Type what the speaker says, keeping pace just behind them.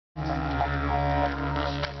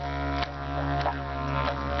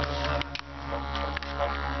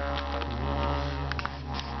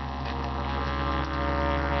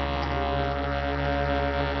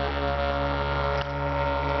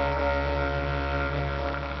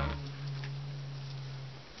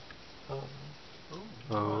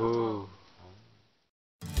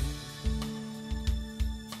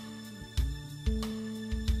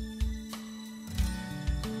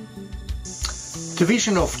The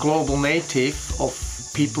vision of global native, of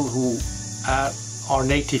people who are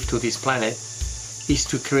native to this planet, is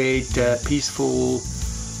to create a peaceful,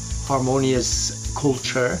 harmonious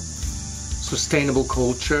culture, sustainable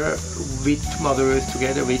culture with Mother Earth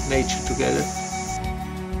together, with nature together.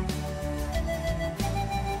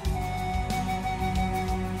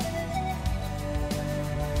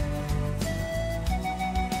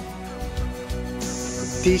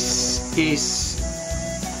 This is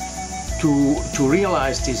to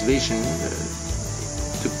realize this vision.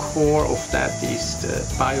 The core of that is the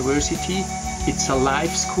Bioversity. It's a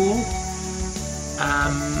life school.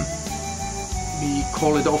 We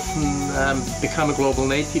call it often Become a Global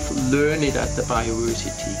Native, learn it at the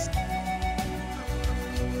Bioversity.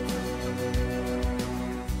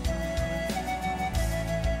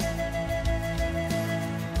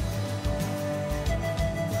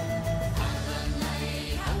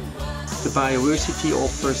 The Bioversity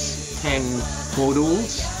offers 10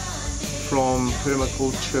 modules, from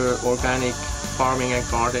permaculture, organic farming and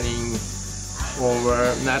gardening,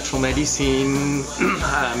 over natural medicine,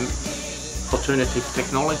 alternative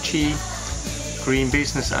technology, green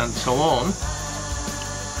business and so on.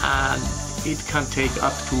 And it can take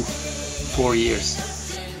up to 4 years.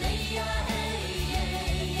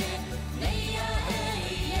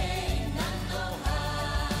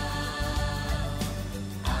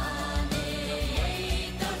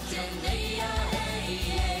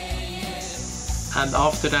 And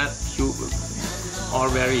after that, you are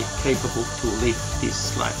very capable to live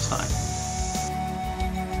this lifestyle.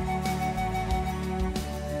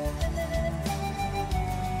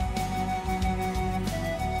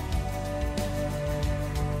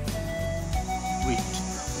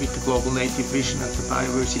 With the Global Native Vision and the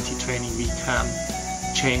Bioversity training, we can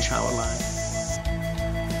change our life.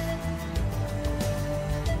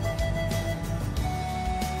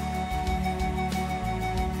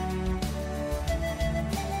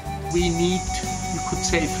 We need, you could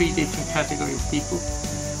say, 3 different categories of people.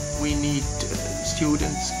 We need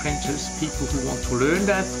students, printers, people who want to learn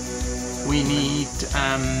that. We need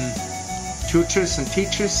tutors and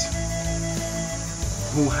teachers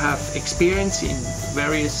who have experience in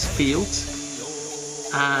various fields.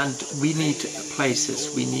 And we need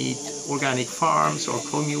places. We need organic farms or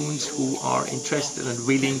communes who are interested and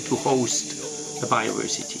willing to host the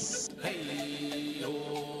Bioversity.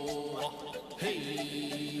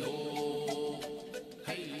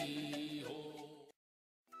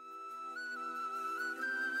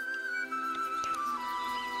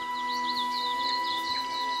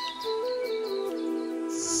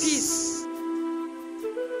 Peace.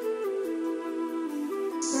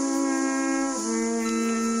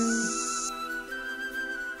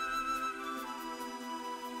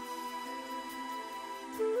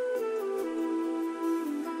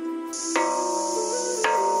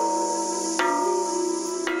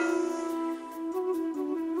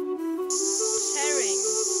 Sharing.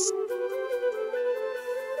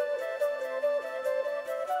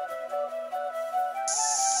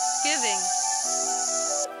 Giving.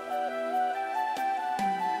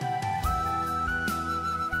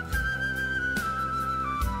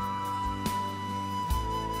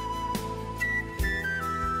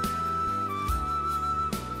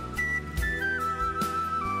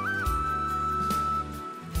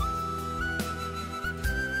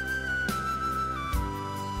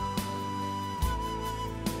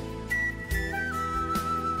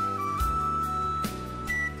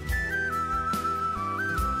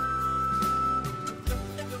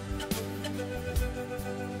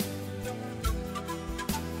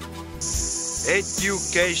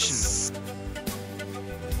 Education.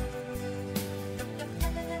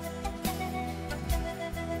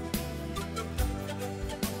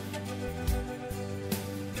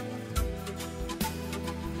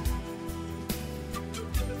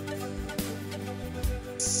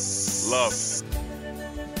 Love.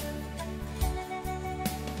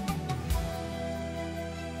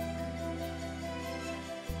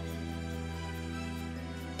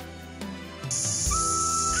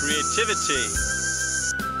 Creativity.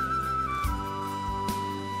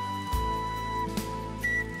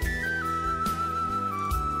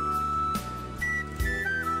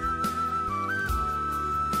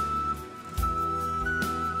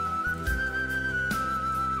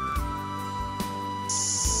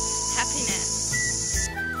 Happiness.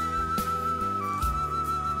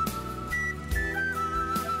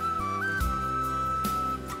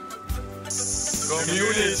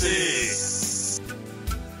 Community.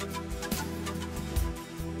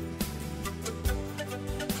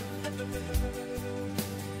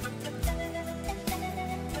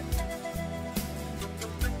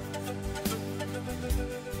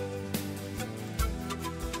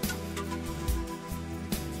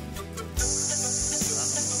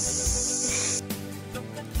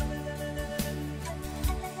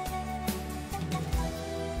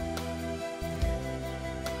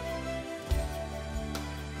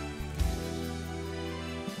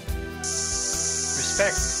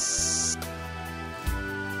 Respect.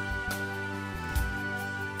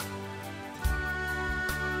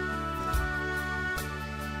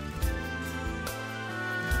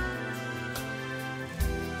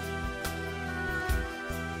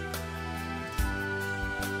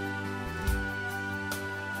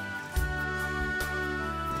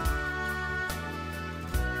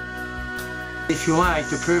 If you like,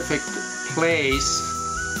 the perfect place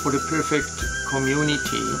for the perfect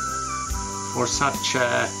community for such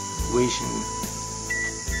a vision,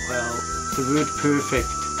 well, the word perfect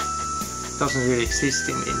doesn't really exist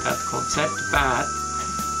in that concept, but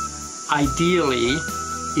ideally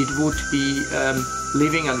it would be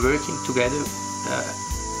living and working together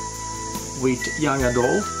with young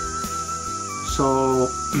adults. So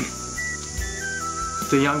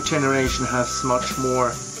the young generation has much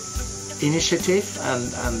more initiative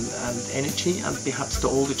and energy, and perhaps the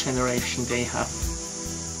older generation, they have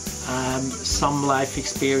some life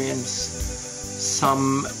experience,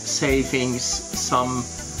 some savings, some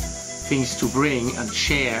things to bring and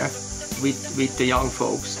share with the young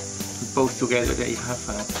folks. Both together they have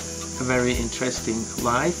a very interesting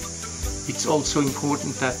life. It's also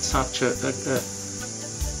important that such a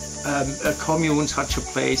commune, such a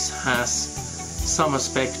place has some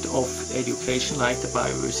aspect of education like the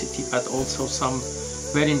Bioversity, but also some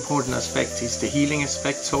very important aspect is the healing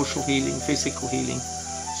aspect, social healing, physical healing,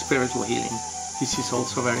 spiritual healing. This is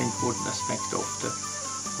also a very important aspect of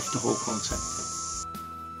the whole concept.